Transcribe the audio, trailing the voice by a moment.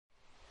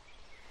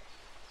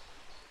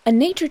A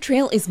nature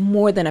trail is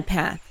more than a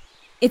path.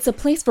 It's a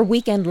place for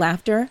weekend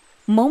laughter,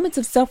 moments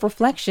of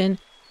self-reflection,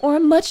 or a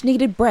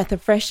much-needed breath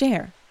of fresh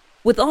air.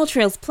 With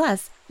AllTrails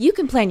Plus, you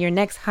can plan your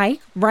next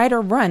hike, ride,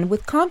 or run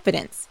with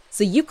confidence,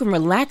 so you can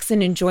relax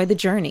and enjoy the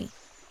journey.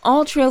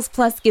 AllTrails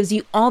Plus gives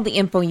you all the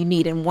info you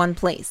need in one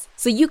place,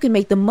 so you can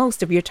make the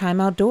most of your time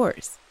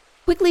outdoors.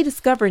 Quickly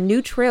discover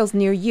new trails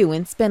near you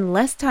and spend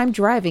less time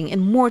driving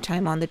and more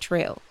time on the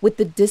trail with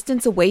the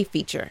Distance Away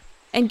feature.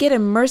 And get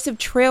immersive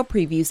trail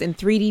previews and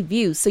 3D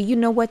views so you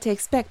know what to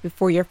expect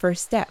before your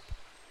first step.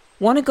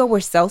 Want to go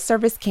where cell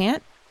service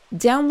can't?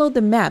 Download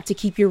the map to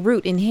keep your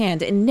route in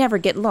hand and never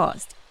get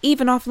lost,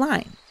 even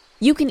offline.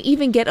 You can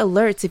even get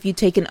alerts if you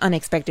take an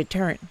unexpected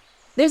turn.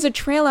 There's a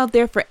trail out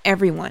there for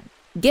everyone.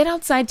 Get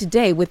outside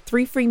today with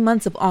 3 free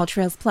months of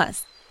AllTrails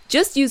Plus.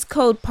 Just use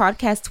code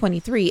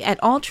podcast23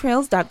 at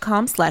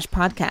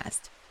alltrails.com/podcast.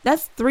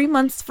 That's 3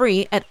 months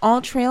free at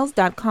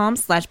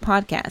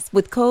alltrails.com/podcast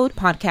with code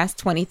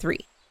podcast23.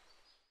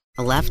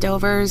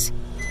 Leftovers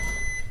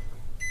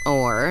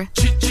or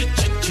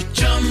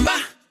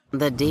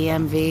the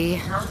DMV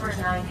Number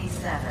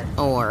 97.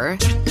 or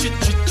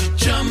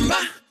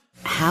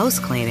house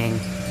cleaning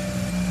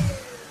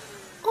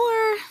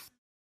or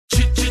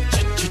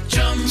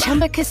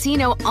Chumba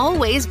Casino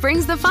always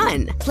brings the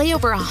fun. Play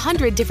over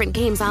 100 different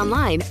games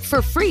online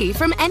for free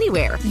from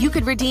anywhere. You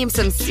could redeem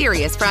some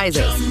serious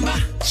prizes.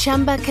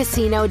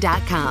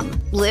 ChumbaCasino.com.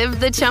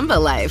 Live the Chumba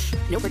life.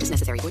 No purchase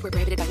necessary. Void where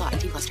prohibited by law.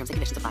 18+ terms and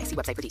conditions apply. See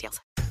website for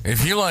details.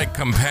 If you like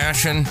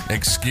compassion,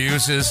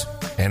 excuses,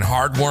 and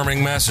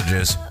heartwarming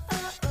messages,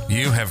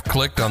 you have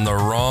clicked on the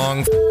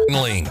wrong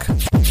link.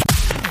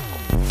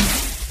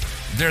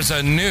 There's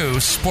a new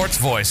sports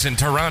voice in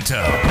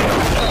Toronto.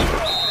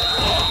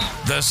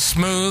 The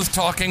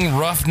smooth-talking,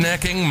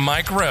 roughnecking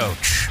Mike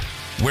Roach,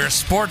 where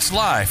sports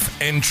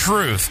life and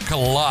truth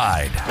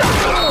collide.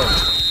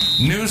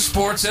 New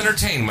sports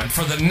entertainment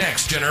for the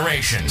next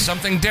generation.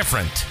 Something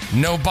different,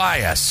 no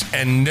bias,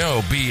 and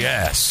no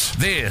BS.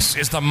 This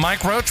is the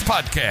Mike Roach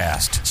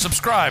Podcast.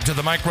 Subscribe to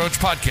the Mike Roach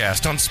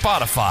Podcast on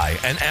Spotify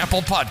and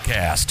Apple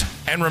Podcast.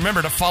 And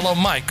remember to follow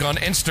Mike on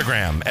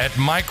Instagram at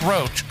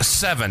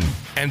MikeRoach7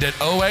 and at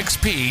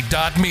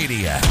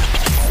oxp.media.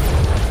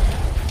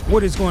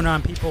 What is going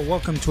on, people?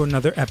 Welcome to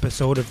another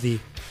episode of the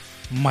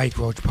Mike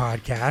Roach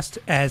Podcast.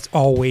 As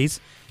always,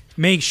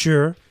 make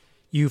sure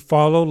you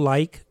follow,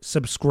 like,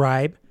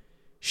 subscribe,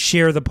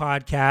 share the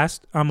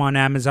podcast. I'm on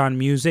Amazon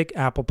Music,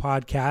 Apple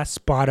Podcasts,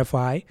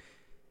 Spotify,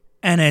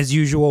 and as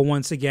usual,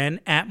 once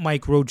again, at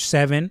Mike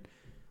Roach7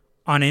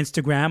 on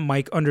Instagram,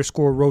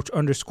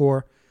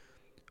 Mike_Roach_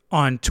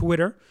 on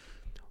Twitter.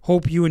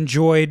 Hope you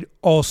enjoyed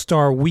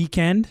All-Star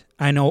Weekend.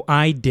 I know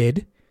I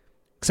did.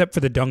 Except for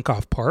the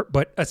dunk-off part.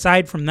 But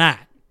aside from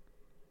that,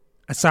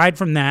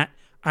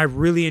 I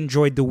really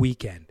enjoyed the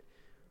weekend.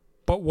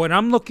 But what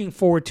I'm looking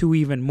forward to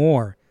even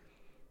more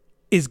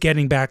is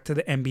getting back to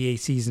the NBA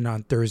season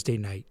on Thursday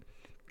night.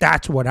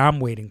 That's what I'm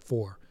waiting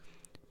for.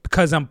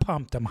 Because I'm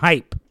pumped. I'm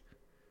hype.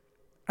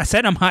 I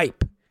said I'm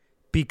hype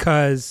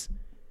because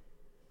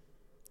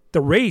the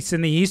race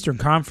in the Eastern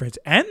Conference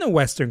and the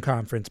Western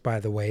Conference,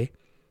 by the way,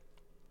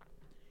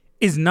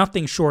 is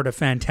nothing short of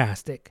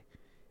fantastic.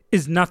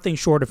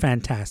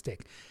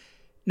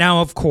 Now,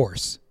 of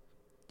course,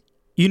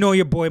 you know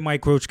your boy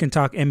Mike Roach can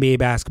talk NBA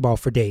basketball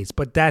for days,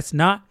 but that's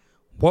not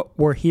what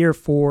we're here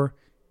for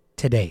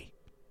today.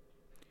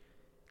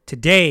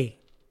 Today,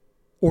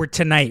 or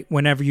tonight,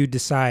 whenever you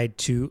decide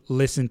to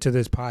listen to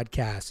this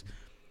podcast,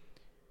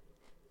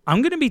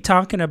 I'm going to be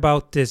talking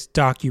about this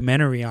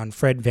documentary on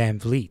Fred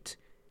VanVleet,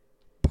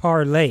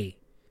 Parlay,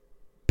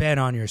 Bet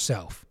on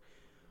Yourself.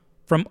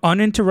 From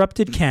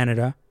Uninterrupted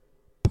Canada,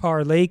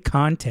 Parlay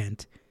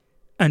Content,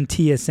 on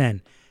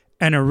TSN,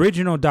 an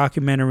original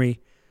documentary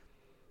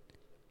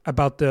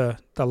about the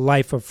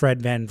life of Fred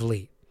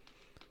VanVleet.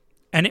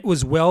 And it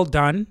was well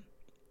done.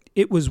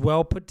 It was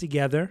well put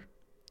together.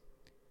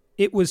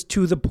 It was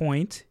to the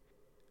point.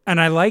 And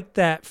I like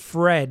that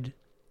Fred,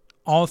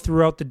 all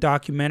throughout the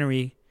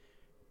documentary,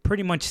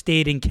 pretty much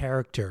stayed in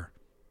character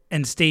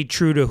and stayed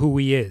true to who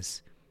he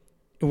is.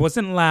 It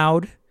wasn't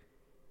loud.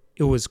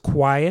 It was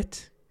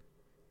quiet.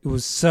 It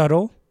was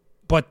subtle.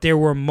 But there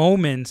were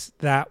moments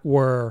that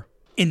were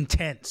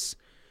intense,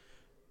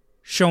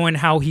 showing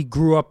how he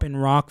grew up in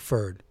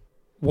Rockford,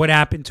 what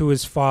happened to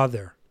his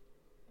father,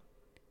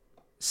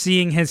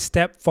 seeing his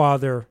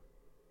stepfather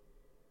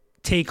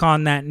take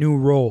on that new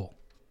role.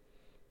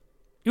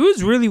 It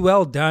was really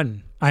well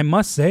done, I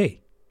must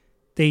say.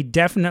 They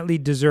definitely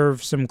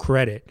deserve some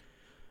credit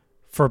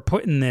for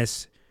putting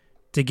this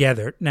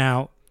together.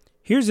 Now,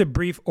 here's a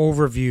brief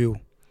overview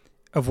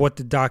of what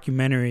the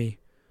documentary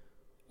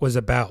was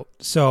about.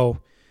 So,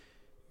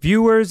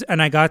 viewers,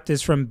 and I got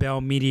this from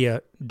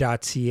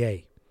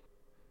bellmedia.ca.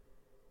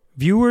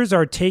 Viewers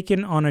are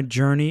taken on a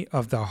journey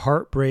of the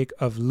heartbreak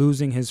of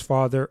losing his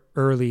father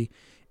early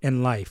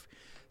in life,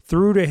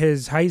 through to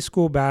his high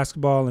school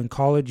basketball and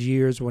college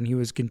years when he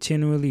was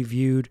continually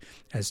viewed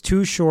as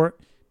too short,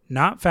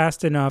 not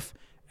fast enough,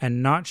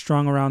 and not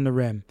strong around the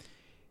rim.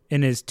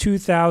 In his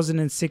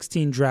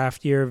 2016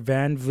 draft year,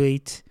 Van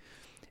Vliet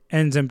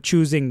ends up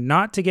choosing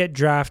not to get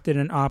drafted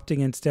and opting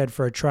instead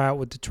for a tryout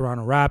with the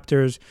Toronto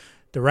Raptors.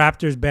 The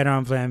Raptors bet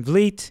on Van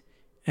Vliet,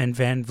 and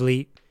Van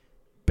Vliet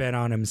bet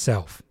on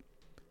himself.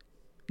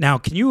 Now,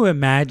 can you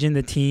imagine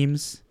the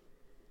teams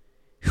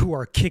who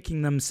are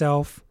kicking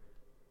themselves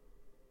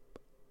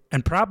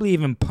and probably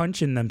even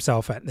punching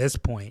themselves at this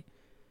point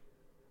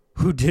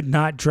who did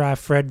not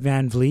draft Fred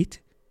Van Vliet?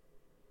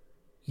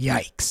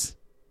 Yikes.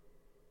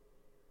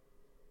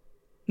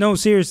 No,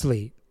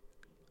 seriously.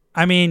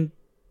 I mean,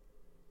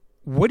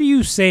 what do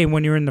you say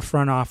when you're in the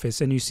front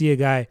office and you see a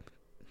guy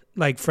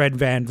like Fred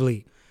Van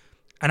Vliet?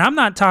 And I'm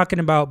not talking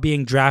about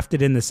being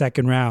drafted in the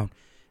second round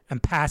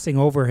and passing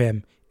over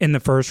him in the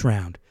first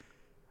round.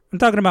 I'm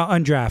talking about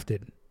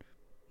undrafted.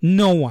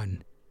 No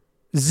one.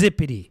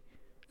 Zippity.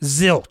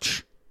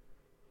 Zilch.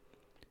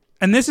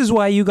 And this is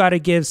why you got to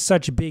give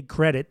such big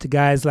credit to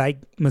guys like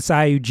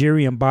Masai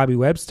Ujiri and Bobby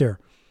Webster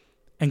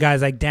and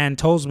guys like Dan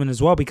Tolzman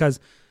as well, because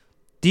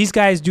these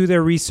guys do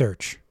their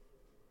research.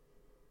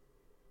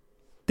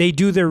 They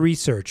do their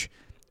research.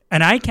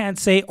 And I can't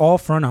say all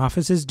front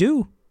offices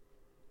do,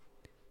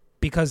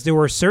 because there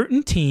were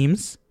certain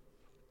teams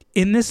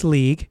in this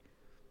league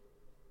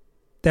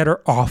that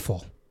are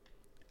awful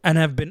and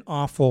have been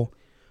awful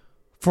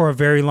for a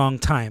very long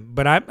time.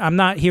 But I'm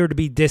not here to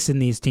be dissing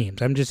these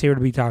teams. I'm just here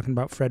to be talking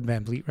about Fred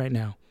Van Vliet right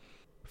now.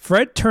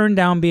 Fred turned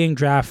down being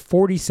drafted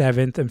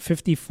 47th and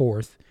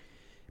 54th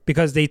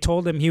because they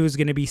told him he was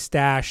going to be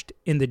stashed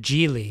in the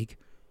G League,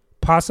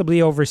 possibly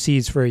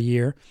overseas for a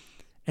year.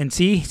 And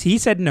see, he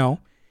said no.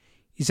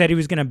 He said he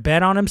was going to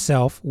bet on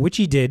himself, which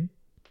he did,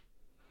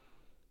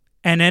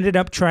 and ended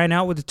up trying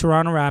out with the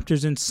Toronto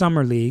Raptors in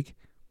Summer League.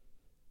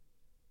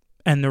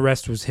 And the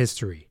rest was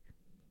history.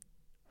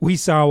 We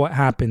saw what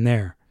happened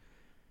there.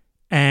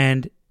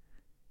 And,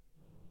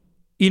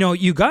 you know,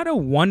 you got to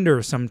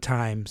wonder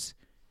sometimes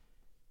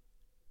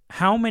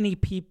how many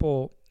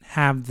people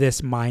have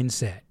this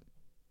mindset.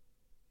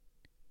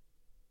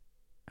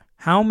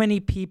 How many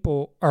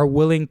people are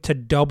willing to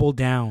double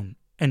down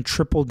and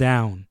triple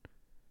down,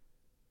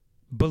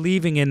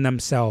 believing in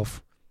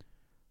themselves,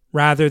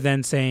 rather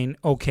than saying,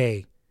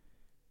 okay,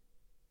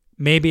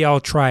 maybe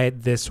I'll try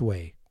it this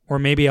way, or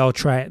maybe I'll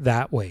try it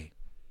that way.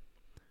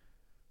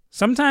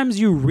 Sometimes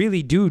you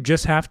really do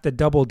just have to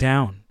double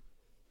down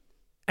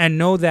and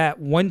know that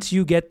once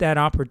you get that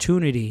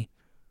opportunity,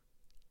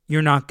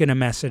 you're not going to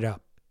mess it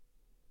up.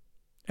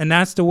 And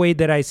that's the way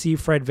that I see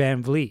Fred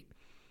Van Vliet.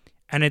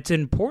 And it's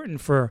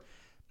important for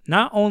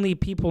not only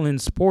people in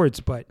sports,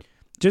 but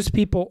just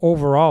people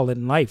overall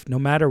in life, no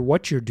matter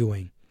what you're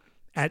doing.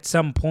 At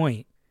some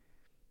point,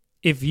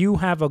 if you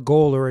have a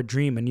goal or a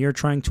dream and you're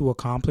trying to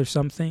accomplish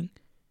something,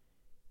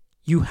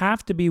 you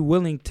have to be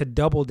willing to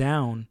double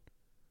down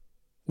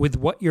with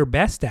what you're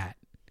best at,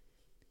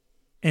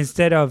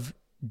 instead of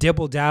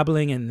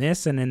dibble-dabbling in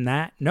this and in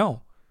that.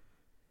 No.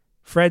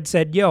 Fred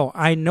said, yo,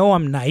 I know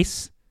I'm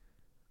nice.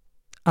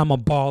 I'm a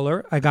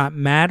baller. I got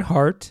mad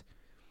heart.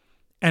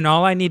 And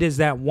all I need is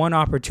that one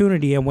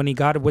opportunity. And when he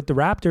got it with the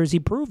Raptors, he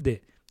proved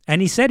it.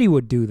 And he said he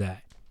would do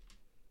that.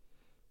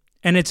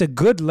 And it's a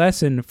good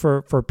lesson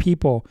for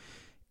people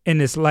in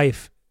this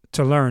life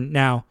to learn.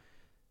 Now,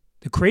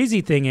 the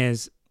crazy thing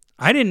is,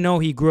 I didn't know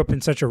he grew up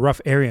in such a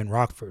rough area in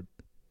Rockford.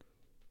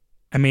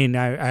 I mean,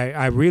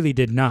 I really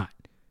did not.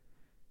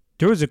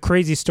 There was a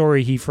crazy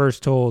story he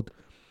first told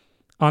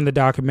on the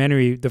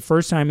documentary. The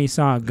first time he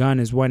saw a gun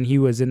is when he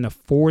was in the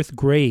 4th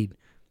grade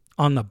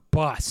on the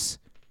bus.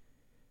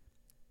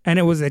 And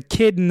it was a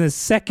kid in the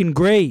 2nd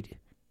grade.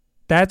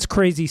 That's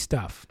crazy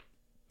stuff.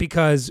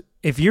 Because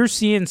if you're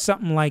seeing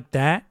something like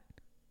that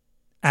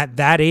at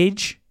that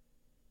age,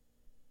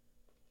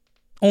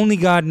 only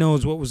God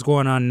knows what was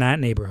going on in that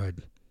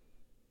neighborhood.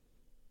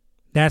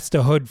 That's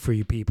the hood for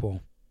you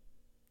people.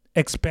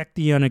 Expect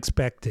the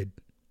unexpected.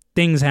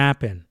 Things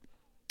happen.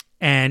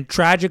 And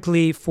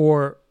tragically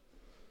for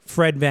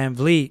Fred Van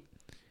Vliet,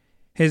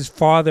 his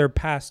father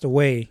passed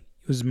away.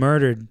 He was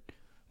murdered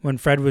when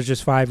Fred was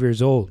just 5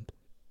 years old.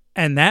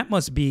 And that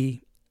must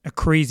be a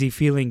crazy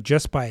feeling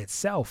just by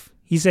itself.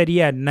 He said he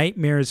had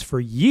nightmares for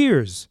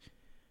years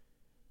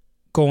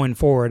going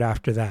forward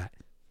after that.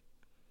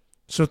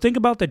 So think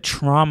about the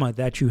trauma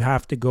that you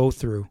have to go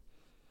through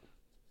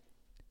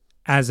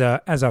as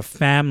a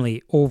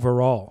family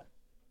overall.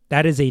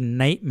 That is a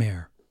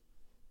nightmare.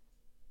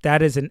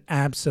 That is an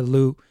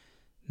absolute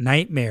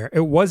nightmare.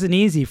 It wasn't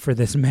easy for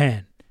this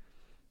man.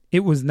 It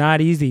was not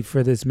easy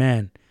for this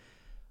man.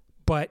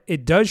 But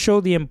it does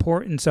show the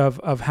importance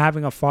of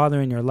having a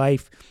father in your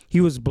life. He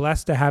was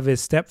blessed to have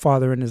his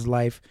stepfather in his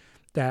life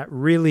that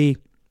really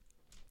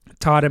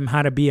taught him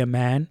how to be a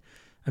man.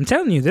 I'm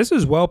telling you, this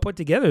was well put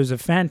together. It was a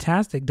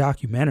fantastic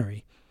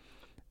documentary.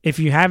 If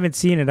you haven't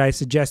seen it, I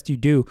suggest you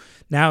do.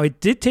 Now, it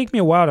did take me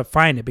a while to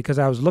find it because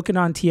I was looking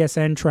on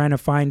TSN trying to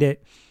find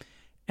it.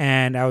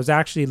 And I was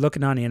actually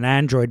looking on an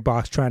Android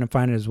box trying to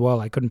find it as well.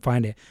 I couldn't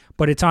find it.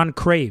 But it's on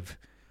Crave.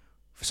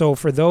 So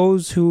for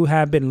those who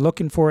have been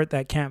looking for it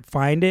that can't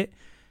find it,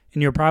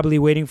 and you're probably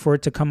waiting for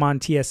it to come on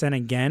TSN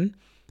again,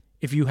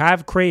 If you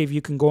have Crave,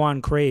 you can go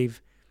on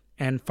Crave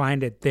and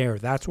find it there.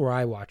 That's where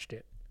I watched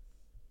it.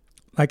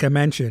 Like I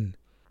mentioned,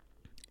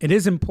 it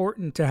is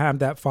important to have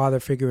that father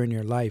figure in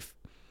your life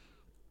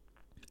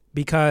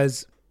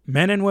because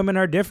men and women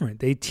are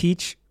different. They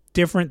teach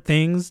different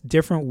things,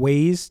 different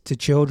ways to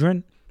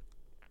children.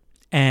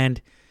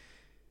 And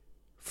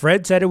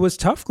Fred said it was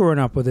tough growing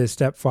up with his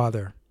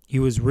stepfather. He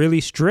was really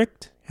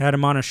strict, had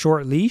him on a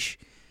short leash.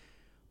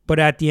 But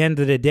at the end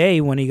of the day,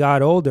 when he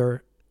got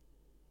older,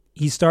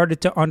 he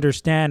started to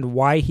understand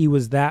why he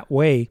was that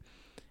way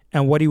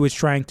and what he was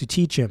trying to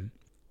teach him.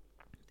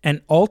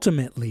 And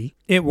ultimately,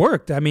 it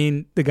worked. I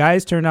mean, the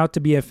guy's turned out to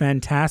be a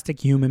fantastic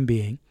human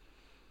being.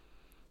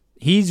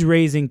 He's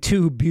raising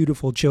 2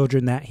 beautiful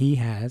children that he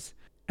has.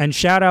 And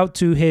shout out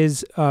to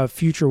his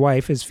future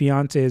wife, his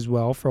fiance as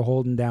well, for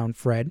holding down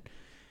Fred.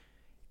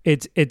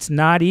 It's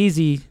not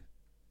easy,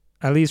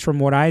 at least from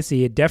what I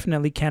see. It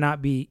definitely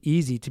cannot be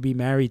easy to be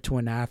married to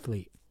an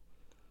athlete,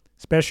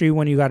 especially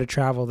when you got to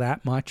travel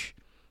that much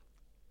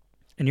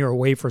and you're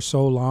away for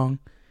so long.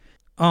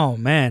 Oh,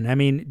 man. I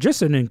mean,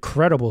 just an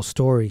incredible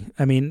story.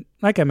 I mean,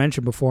 like I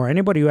mentioned before,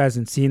 anybody who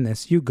hasn't seen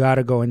this, you got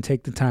to go and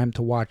take the time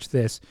to watch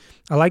this.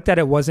 I like that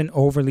it wasn't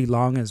overly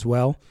long as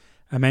well.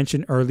 I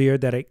mentioned earlier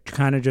that it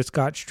kind of just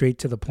got straight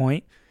to the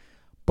point,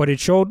 but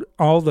it showed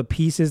all the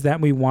pieces that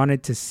we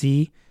wanted to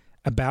see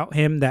about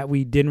him that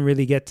we didn't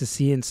really get to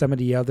see in some of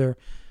the other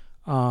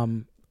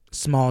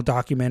small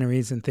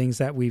documentaries and things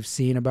that we've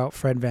seen about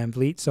Fred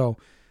VanVleet. So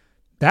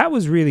that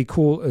was really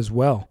cool as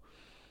well.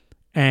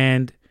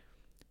 And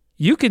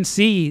you can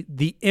see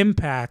the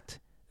impact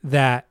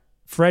that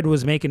Fred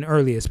was making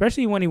early,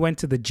 especially when he went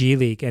to the G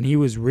League and he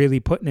was really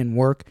putting in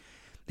work.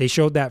 They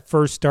showed that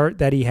first start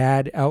that he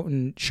had out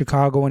in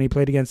Chicago when he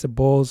played against the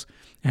Bulls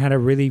and had a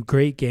really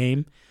great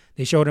game.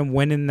 They showed him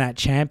winning that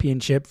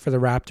championship for the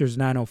Raptors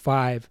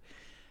 905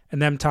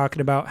 and them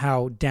talking about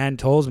how Dan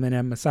Tolzman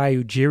and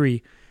Masai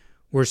Ujiri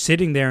were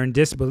sitting there in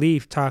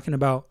disbelief talking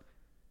about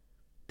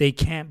they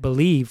can't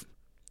believe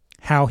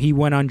how he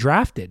went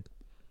undrafted.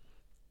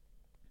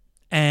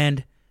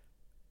 And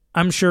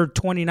I'm sure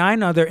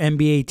 29 other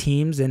NBA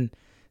teams and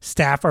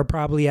staff are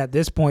probably at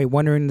this point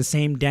wondering the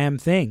same damn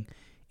thing,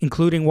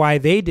 including why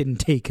they didn't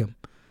take him.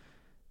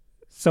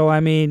 So, I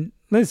mean,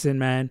 listen,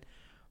 man,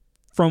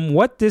 from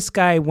what this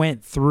guy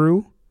went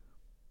through,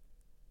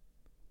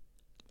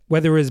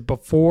 whether it was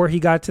before he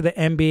got to the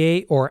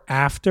NBA or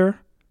after,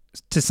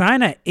 to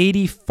sign an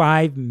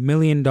 $85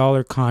 million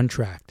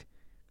contract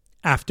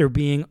after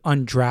being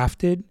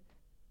undrafted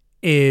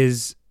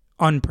is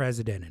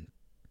unprecedented.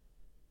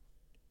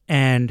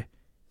 And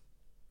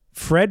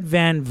Fred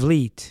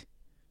VanVleet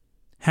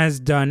has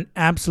done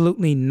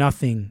absolutely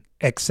nothing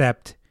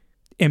except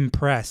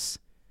impress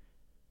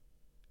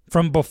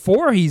from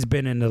before he's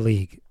been in the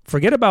league.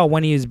 Forget about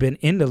when he has been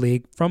in the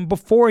league, from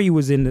before he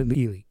was in the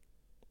league.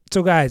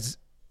 So guys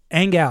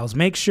and gals,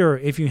 make sure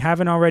if you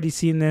haven't already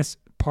seen this,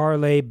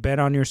 parlay, bet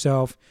on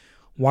yourself,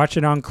 watch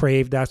it on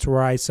Crave. That's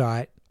where I saw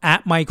it.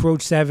 At Mike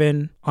Roach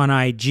 7 on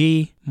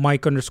IG,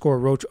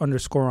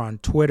 Mike_Roach_ on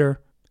Twitter.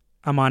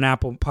 I'm on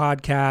Apple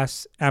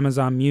Podcasts,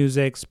 Amazon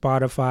Music,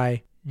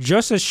 Spotify.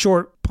 Just a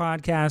short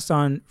podcast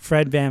on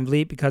Fred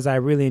VanVleet because I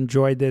really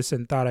enjoyed this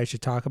and thought I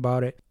should talk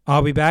about it.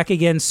 I'll be back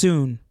again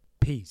soon.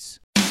 Peace.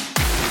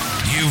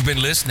 You've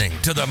been listening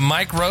to the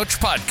Mike Roach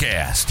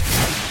Podcast,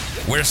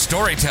 where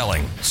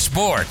storytelling,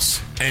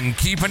 sports, and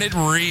keeping it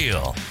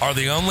real are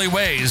the only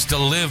ways to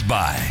live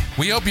by.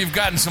 We hope you've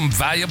gotten some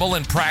valuable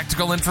and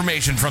practical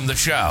information from the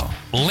show.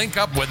 Link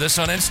up with us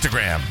on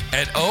Instagram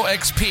at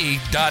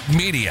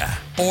oxp.media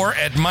or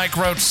at Mike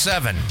Roach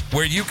 7,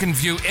 where you can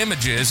view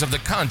images of the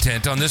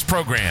content on this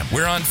program.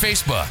 We're on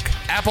Facebook,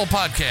 Apple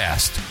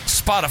Podcast,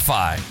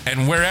 Spotify,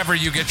 and wherever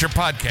you get your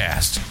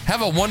podcasts.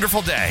 Have a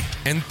wonderful day,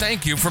 and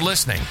thank you for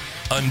listening.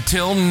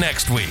 Until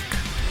next week.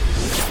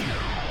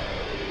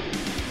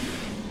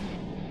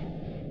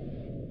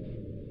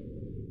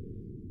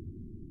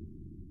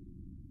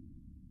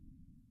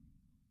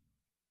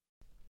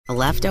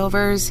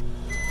 Leftovers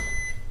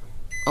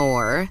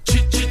or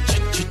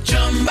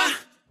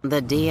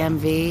the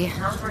DMV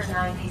Number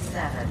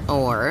 97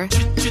 or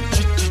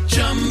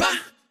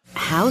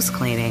house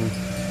cleaning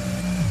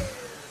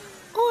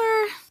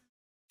or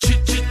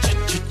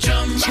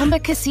Chumba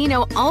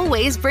Casino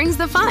always brings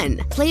the fun.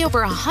 Play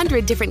over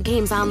 100 different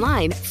games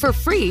online for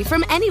free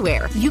from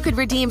anywhere. You could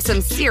redeem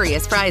some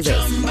serious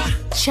prizes.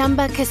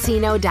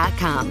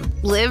 ChumbaCasino.com.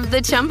 Live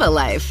the Chumba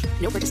life.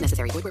 No purchase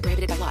necessary. Void where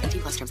prohibited by law.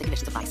 18+ terms and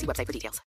conditions apply. See website for details.